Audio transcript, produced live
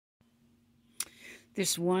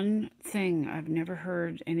This one thing I've never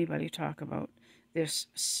heard anybody talk about, this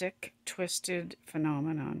sick, twisted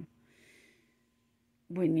phenomenon.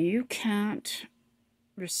 When you can't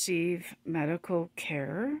receive medical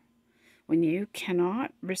care, when you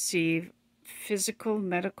cannot receive physical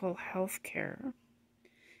medical health care,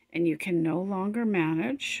 and you can no longer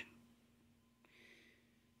manage,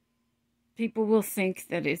 people will think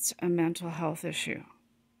that it's a mental health issue.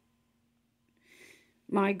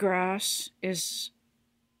 My grass is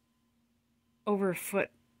over a foot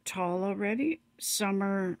tall already.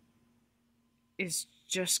 Summer is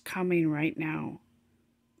just coming right now.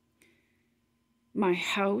 My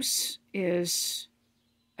house is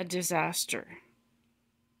a disaster.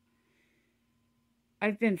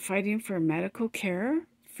 I've been fighting for medical care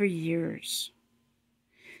for years.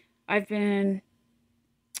 About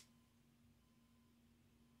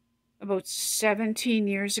 17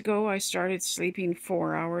 years ago, I started sleeping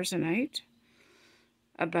 4 hours a night.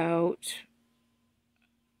 About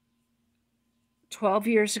 12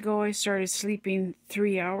 years ago, I started sleeping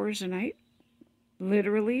 3 hours a night.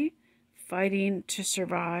 Literally fighting to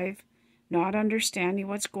survive, not understanding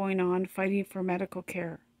what's going on, fighting for medical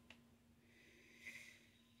care.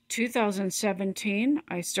 2017,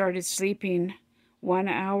 I started sleeping 1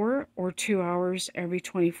 hour or 2 hours every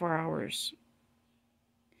 24 hours.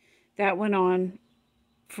 That went on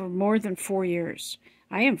for more than 4 years.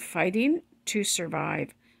 I am fighting to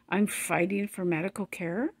survive. I'm fighting for medical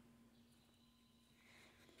care.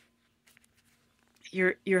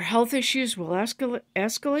 Your health issues will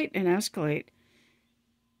escalate and escalate.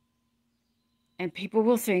 And people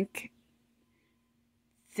will think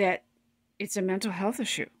that it's a mental health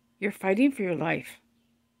issue. You're fighting for your life.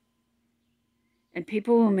 And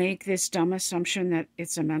people will make this dumb assumption that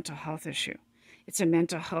it's a mental health issue. It's a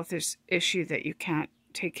mental health issue that you can't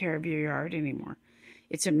take care of your yard anymore.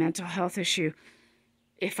 It's a mental health issue.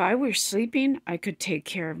 If I were sleeping, I could take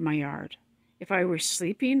care of my yard. If I were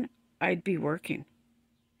sleeping, I'd be working.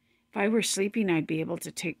 If I were sleeping, I'd be able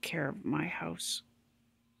to take care of my house.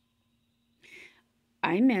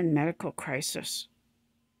 I'm in medical crisis.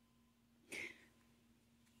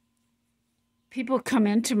 People come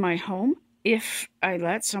into my home. If I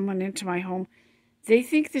let someone into my home, they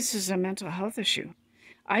think this is a mental health issue.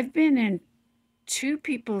 I've been in 2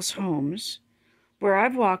 people's homes where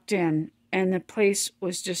I've walked in and the place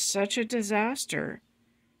was just such a disaster.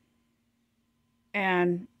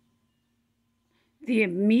 And the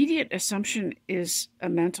immediate assumption is a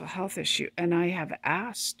mental health issue. And I have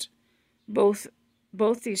asked both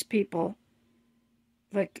these people,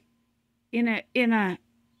 like in a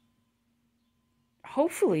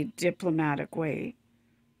hopefully diplomatic way,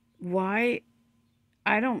 why,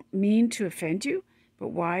 I don't mean to offend you, but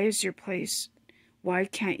why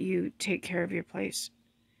can't you take care of your place?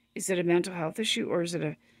 Is it a mental health issue, or is it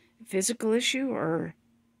a physical issue? Or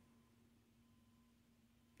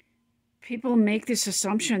people make this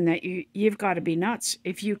assumption that you've got to be nuts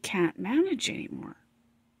if you can't manage anymore.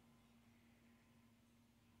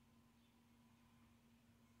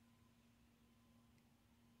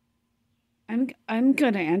 I'm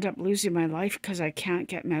going to end up losing my life because I can't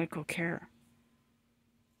get medical care.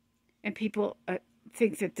 And people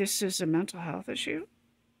think that this is a mental health issue.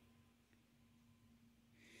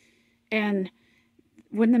 And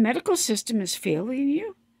when the medical system is failing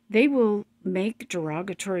you, they will make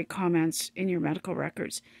derogatory comments in your medical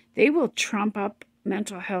records. They will trump up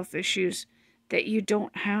mental health issues that you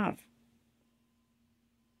don't have.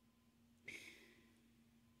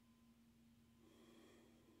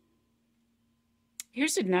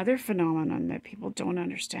 Here's another phenomenon that people don't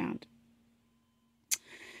understand.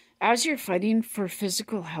 As you're fighting for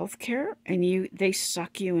physical health care and they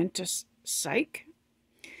suck you into psych,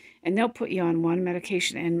 and they'll put you on one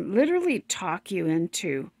medication and literally talk you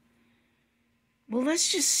into, well, let's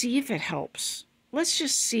just see if it helps. Let's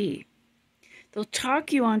just see. They'll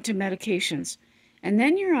talk you onto medications, and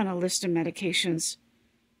then you're on a list of medications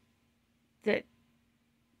that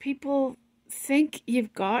people think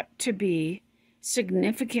you've got to be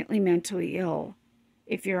significantly mentally ill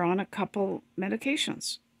if you're on a couple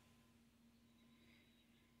medications.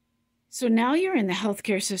 So now you're in the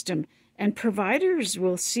healthcare system, and providers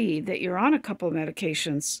will see that you're on a couple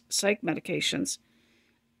medications, psych medications,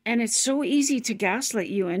 and it's so easy to gaslight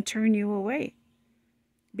you and turn you away,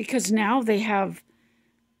 because now they have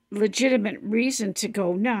legitimate reason to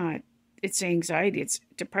go, nah, it's anxiety, it's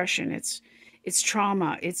depression, it's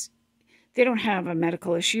trauma, they don't have a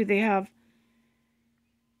medical issue,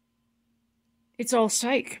 it's all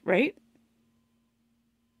psych, right?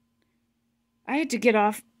 I had to get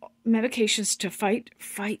off medications to fight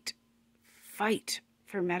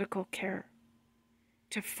for medical care.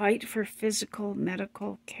 to fight for physical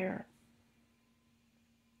medical care.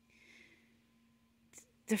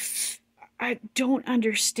 I don't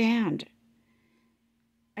understand.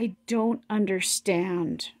 I don't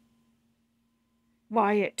understand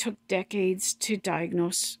why it took decades to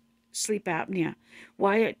diagnose sleep apnea,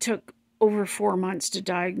 why it took over 4 months to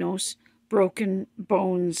diagnose broken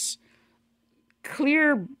bones,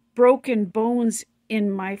 clear broken bones in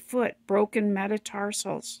my foot, broken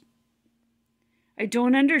metatarsals. I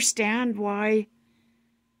don't understand why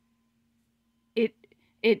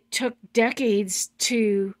it took decades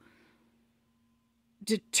to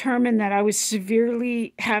determine that I was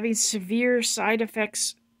having severe side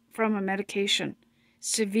effects from a medication,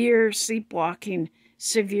 severe sleepwalking,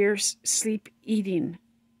 severe sleep eating.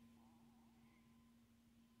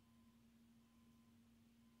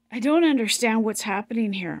 I don't understand what's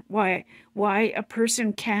happening here. Why a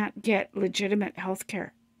person can't get legitimate health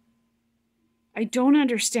care. I don't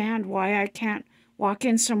understand why I can't walk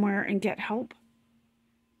in somewhere and get help.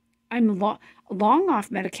 I'm long off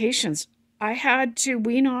medications. I had to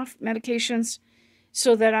wean off medications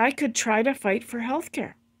so that I could try to fight for health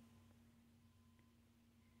care.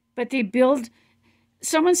 But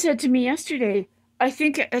someone said to me yesterday, I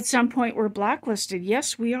think at some point we're blacklisted.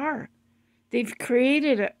 Yes, we are. They've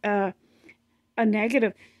created a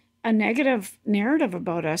negative narrative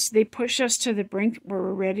about us. They push us to the brink where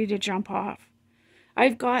we're ready to jump off.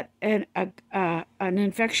 I've got an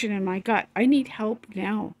infection in my gut. I need help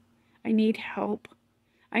now. I need help.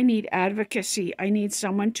 I need advocacy. I need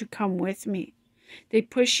someone to come with me. They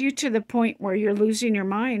push you to the point where you're losing your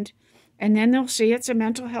mind, and then they'll say it's a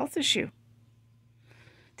mental health issue.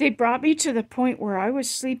 They brought me to the point where I was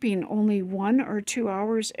sleeping only 1 or 2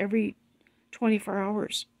 hours every 24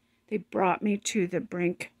 hours. They brought me to the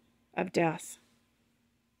brink of death.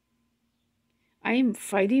 I am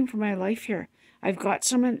fighting for my life here. I've got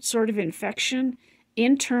some sort of infection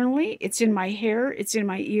internally. It's in my hair. It's in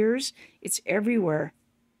my ears. It's everywhere.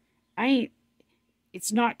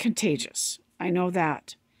 It's not contagious. I know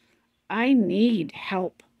that. I need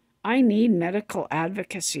help. I need medical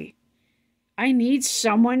advocacy. I need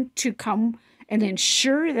someone to come and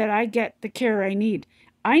ensure that I get the care I need.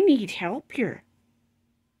 I need help here.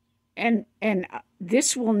 And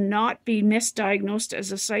this will not be misdiagnosed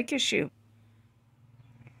as a psych issue.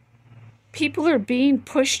 People are being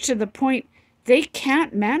pushed to the point they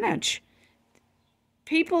can't manage.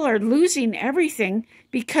 People are losing everything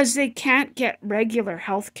because they can't get regular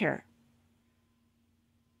health care.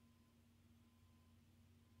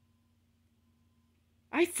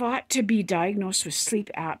 I fought to be diagnosed with sleep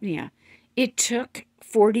apnea. It took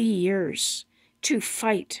 40 years to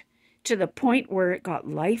fight to the point where it got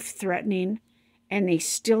life-threatening, and they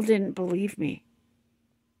still didn't believe me.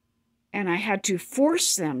 And I had to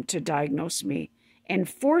force them to diagnose me and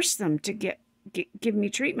force them to give me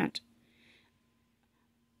treatment.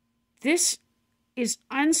 This is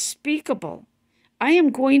unspeakable. I am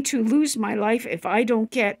going to lose my life if I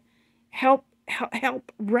don't get help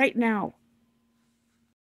right now.